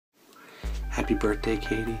happy birthday,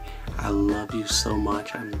 Katie. I love you so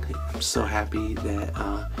much. I'm so happy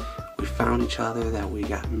that we found each other, that we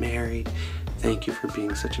got married. Thank you for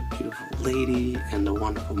being such a beautiful lady and a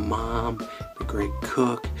wonderful mom, a great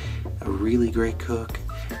cook, a really great cook,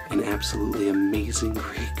 an absolutely amazing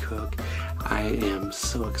great cook. I am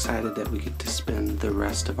so excited that we get to spend the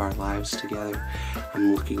rest of our lives together.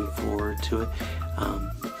 I'm looking forward to it.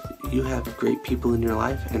 You have great people in your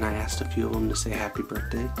life, and I asked a few of them to say happy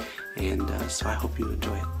birthday, and so I hope you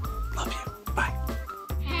enjoy it. Love you. Bye.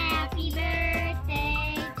 Happy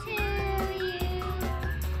birthday to you.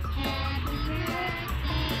 Happy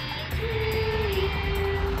birthday to you.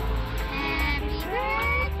 Happy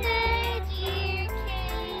birthday, dear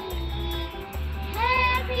Katie.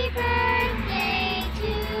 Happy birthday to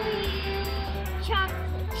you.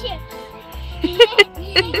 Chocolate chips.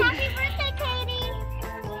 Happy birthday, Katie.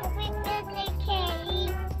 Happy birthday, Katie.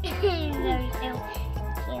 You're so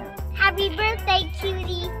cute. Happy birthday,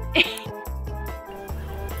 cutie.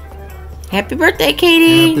 Happy birthday,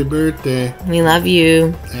 Katie. Happy birthday. We love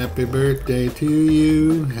you. Happy birthday to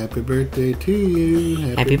you. Happy birthday to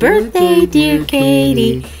you. Happy birthday, dear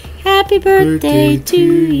Katie. Happy birthday to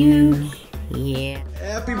you. Yeah.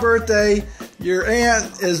 Happy birthday. Your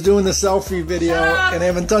aunt is doing the selfie video and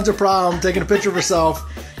having tons of problem taking a picture of herself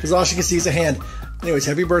because all she can see is a hand. Anyways,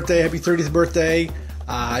 happy birthday. Happy 30th birthday.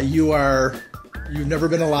 You've never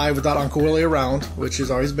been alive without Uncle Willie around, which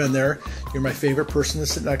has always been there. You're my favorite person to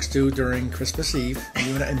sit next to during Christmas Eve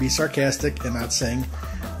and be sarcastic and not sing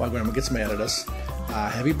while Grandma gets mad at us.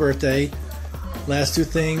 Happy birthday. Last two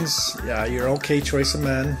things, you're okay choice of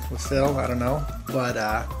men with Phil, I don't know. But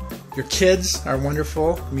your kids are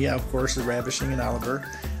wonderful. Mia, of course, is ravishing, and Oliver.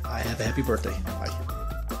 Have a happy birthday. Bye.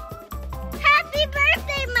 Happy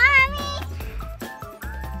birthday, Mommy!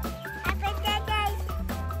 Happy birthday,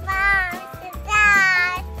 Mom,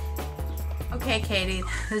 Dad! Okay, Katie,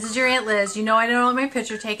 this is your Aunt Liz. You know I don't want my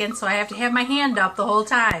picture taken, so I have to have my hand up the whole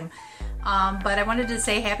time. But I wanted to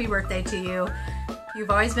say happy birthday to you. You've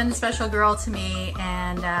always been a special girl to me,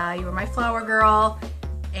 and you were my flower girl.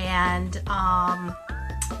 And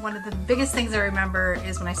one of the biggest things I remember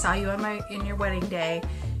is when I saw you on your wedding day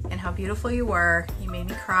and how beautiful you were. You made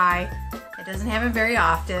me cry. It doesn't happen very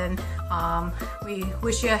often. We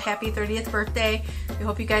wish you a happy 30th birthday. We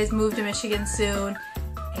hope you guys move to Michigan soon,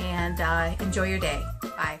 and enjoy your day.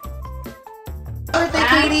 Bye. Birthday,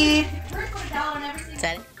 Katie.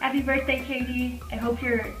 Happy birthday, Katie. I hope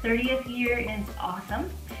your 30th year is awesome.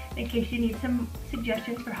 In case you need some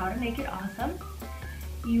suggestions for how to make it awesome,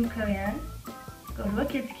 you can go to a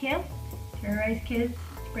kids camp, terrorize kids,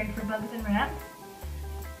 spray for bugs and rats,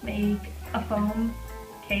 make a foam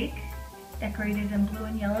cake decorated in blue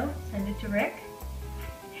and yellow, send it to Rick.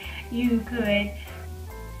 You could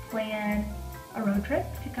plan a road trip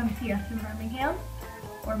to come see us in Birmingham,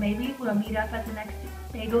 or maybe we'll meet up at the next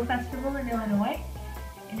Bagel Festival in Illinois.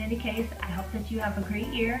 In any case, I hope that you have a great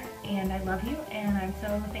year, and I love you, and I'm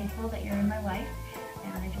so thankful that you're in my life,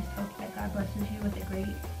 and I just hope that God blesses you with a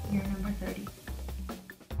great year number 30.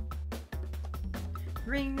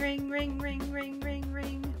 Ring, ring, ring, ring, ring, ring,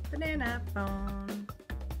 ring, banana phone,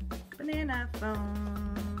 banana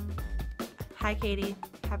phone. Hi Katie,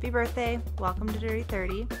 happy birthday, welcome to Dirty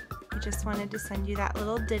 30. I just wanted to send you that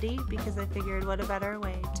little ditty because I figured what a better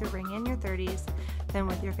way to ring in your 30s than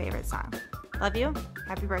with your favorite song. Love you,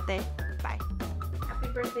 happy birthday, bye. Happy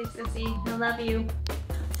birthday, Sissy. I love you.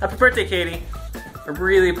 Happy birthday, Katie. I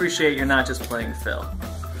really appreciate you're not just playing Phil.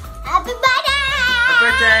 Happy birthday! Happy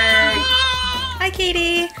birthday! Hi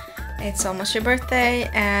Katie! It's almost your birthday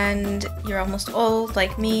and you're almost old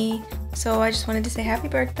like me, so I just wanted to say happy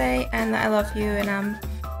birthday and I love you, and I'm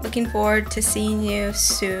looking forward to seeing you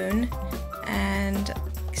soon and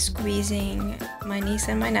squeezing my niece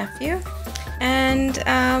and my nephew. And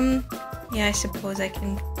yeah, I suppose I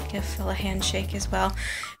can give Phil a handshake as well.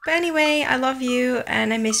 But anyway, I love you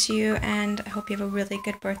and I miss you, and I hope you have a really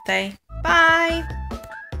good birthday. Bye!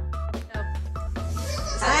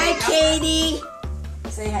 Hi, Katie.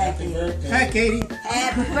 Say happy birthday. Hi, Katie.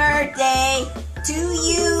 Happy birthday to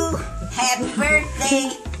you. Happy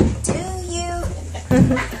birthday to you.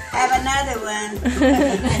 Have another one.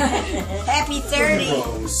 Happy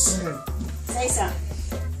 30. Say something.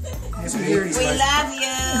 We love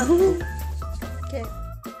you. Okay.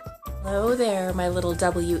 Hello there, my little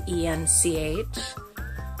WENCH.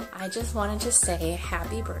 I just wanted to say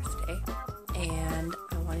happy birthday, and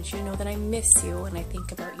I wanted you to know that I miss you and I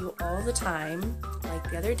think about you all the time. Like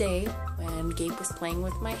the other day when Gabe was playing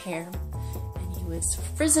with my hair and he was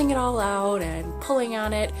frizzing it all out and pulling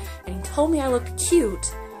on it, and he told me I looked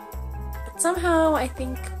cute. But somehow I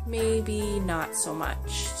think maybe not so much.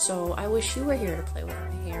 So I wish you were here to play with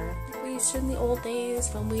my hair. Like we used to in the old days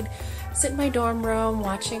when we'd sit in my dorm room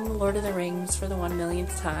watching Lord of the Rings for the 1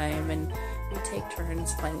 millionth time, and we'd take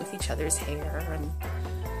turns playing with each other's hair, and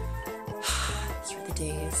those were the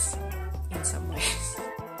days in some ways.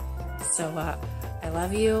 So I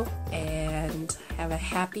love you, and have a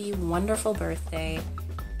happy, wonderful birthday,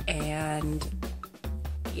 and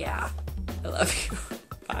yeah, I love you.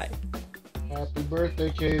 Bye. Happy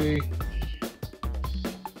birthday, Katie.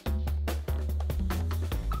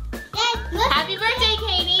 Happy birthday,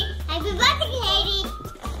 Katie. Happy birthday, Katie.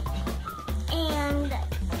 And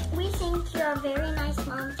we think you're a very nice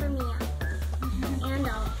mom for Mia. And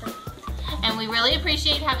all of them. And we really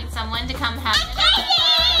appreciate having someone to come have dinner with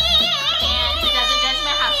us. And who doesn't judge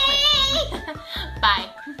my house cleaning. Bye.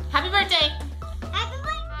 Happy birthday.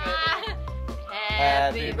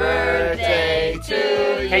 Happy birthday to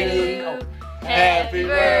you. Happy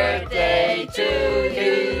birthday to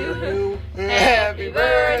you. Happy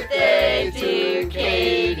birthday to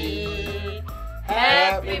Katie.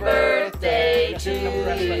 Happy birthday to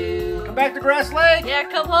you. Come back to Grass Lake. Yeah,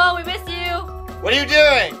 come home. We miss you. What are you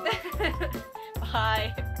doing?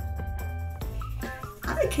 Bye.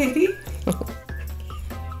 Hi, Katie.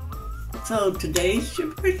 So today's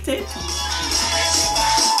your birthday.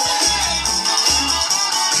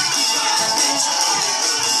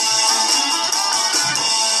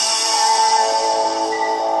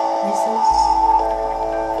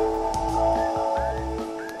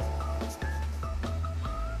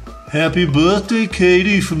 Happy birthday,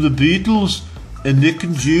 Katie, from the Beatles, and Nick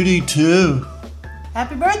and Judy too.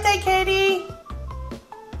 Happy birthday, Katie!